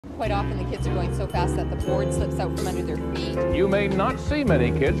quite often the kids are going so fast that the board slips out from under their feet. You may not see many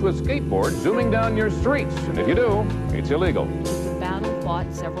kids with skateboards zooming down your streets, and if you do, it's illegal. It's a battle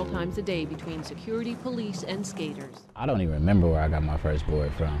fought several times a day between security, police, and skaters. I don't even remember where I got my first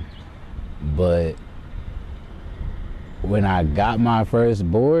board from, but when I got my first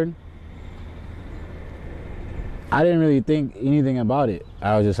board, I didn't really think anything about it.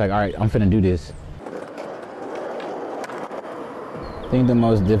 I was just like, all right, I'm finna do this. I think the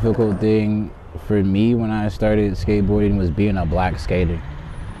most difficult thing for me when I started skateboarding was being a black skater.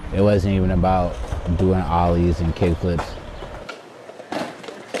 It wasn't even about doing ollies and kickflips.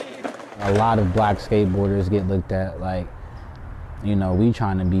 A lot of black skateboarders get looked at like, you know, we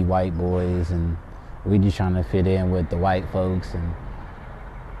trying to be white boys and we just trying to fit in with the white folks. And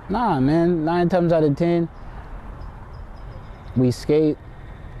nah, man, 9 times out of 10, we skate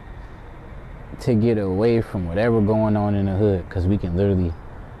to get away from whatever going on in the hood, because we can literally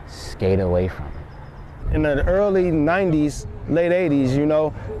skate away from it. In the early 90s, late 80s, you know,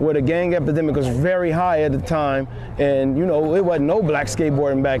 where the gang epidemic was very high at the time, and, you know, it wasn't no black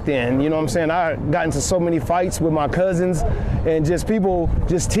skateboarding back then. You know what I'm saying? I got into so many fights with my cousins and just people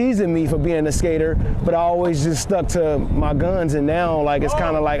just teasing me for being a skater, but I always just stuck to my guns. And now, like, it's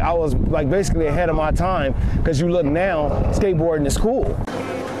kind of like I was, like, basically ahead of my time, because you look now, skateboarding is cool.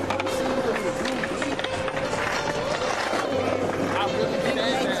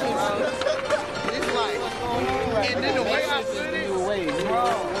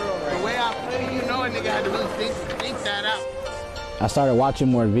 I started watching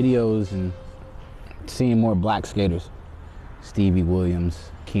more videos and seeing more black skaters. Stevie Williams,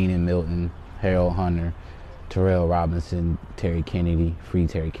 Keenan Milton, Harold Hunter, Terrell Robinson, Terry Kennedy, Free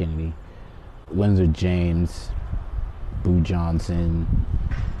Terry Kennedy, Windsor James, Boo Johnson.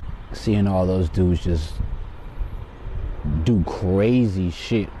 Seeing all those dudes just do crazy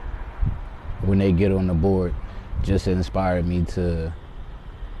shit when they get on the board just inspired me to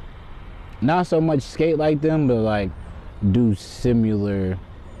not so much skate like them, but like do similar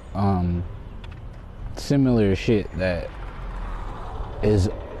shit that is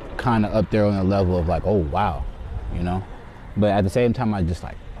kind of up there on the level of like, oh wow, you know. But at the same time, I just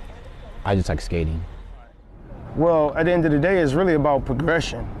like skating. Well, at the end of the day, it's really about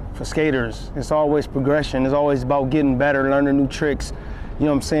progression for skaters. It's always progression. It's always about getting better, learning new tricks, you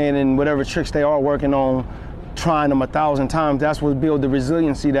know what I'm saying, and whatever tricks they are working on, trying them 1,000 times. That's what builds the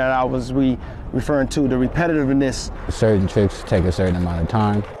resiliency that I was referring to, the repetitiveness. Certain tricks take a certain amount of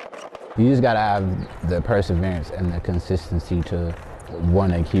time. You just gotta have the perseverance and the consistency to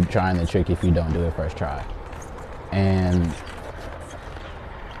want to keep trying the trick if you don't do it first try. And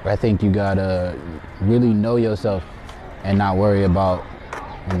I think you gotta really know yourself and not worry about,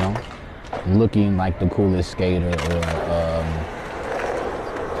 you know, looking like the coolest skater or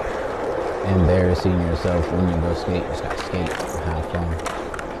embarrassing yourself when you go skate. You just gotta skate and have fun.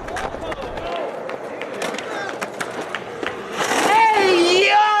 Hey,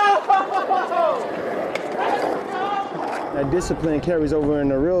 yo! That discipline carries over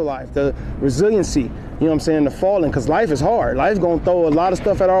into real life. The resiliency, you know what I'm saying, the falling, because life is hard. Life's gonna throw a lot of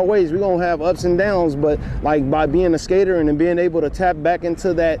stuff at our ways. We're gonna have ups and downs, but like by being a skater and then being able to tap back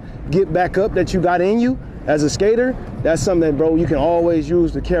into that get back up that you got in you, as a skater, that's something that, bro, you can always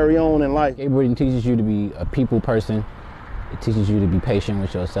use to carry on in life. Skateboarding teaches you to be a people person. It teaches you to be patient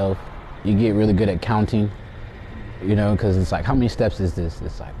with yourself. You get really good at counting, you know, because it's like, how many steps is this?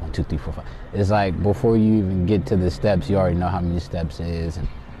 It's like 1, 2, 3, 4, 5. It's like before you even get to the steps, you already know how many steps it is. And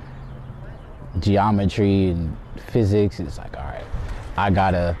geometry and physics, it's like, all right, I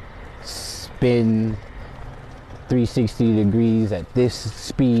gotta spin 360 degrees at this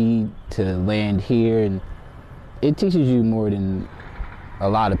speed to land here. And it teaches you more than a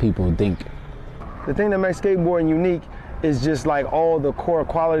lot of people think. The thing that makes skateboarding unique is just like all the core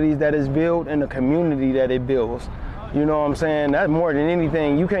qualities that it's built and the community that it builds. You know what I'm saying? That's more than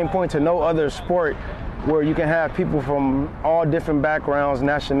anything. You can't point to no other sport where you can have people from all different backgrounds,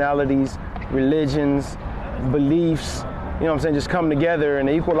 nationalities, religions, beliefs, you know what I'm saying, just come together, and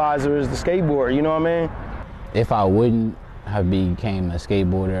the equalizer is the skateboard, you know what I mean? If I wouldn't have became a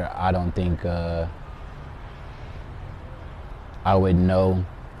skateboarder, I don't think I would know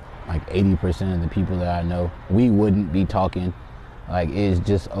like 80% of the people that I know. We wouldn't be talking. Like, it's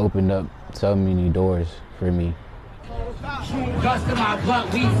just opened up so many doors for me. Dust in my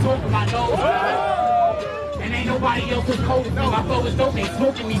blunt, weed smoke in my nose. And ain't nobody else as cold as me. My flow is dope, they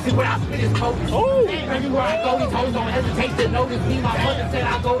smoking me. See what I spit is cold. Everywhere I go, these hoes don't hesitate to notice me. My mother said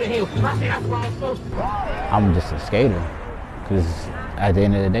I go to hell. I say that's where I'm supposed to. I'm just a skater, because at the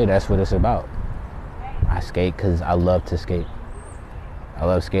end of the day, that's what it's about. I skate because I love to skate. I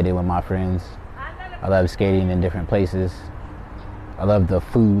love skating with my friends. I love skating in different places. I love the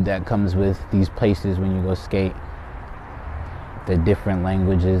food that comes with these places when you go skate. The different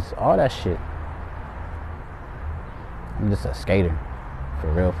languages, all that shit. I'm just a skater.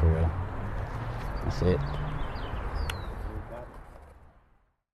 For real, for real. That's it.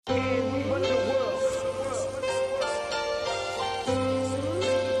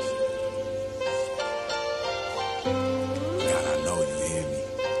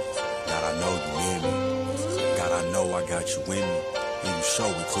 I got you in me, and you show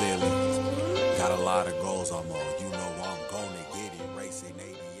it clearly. Got a lot of goals I'm on, you know what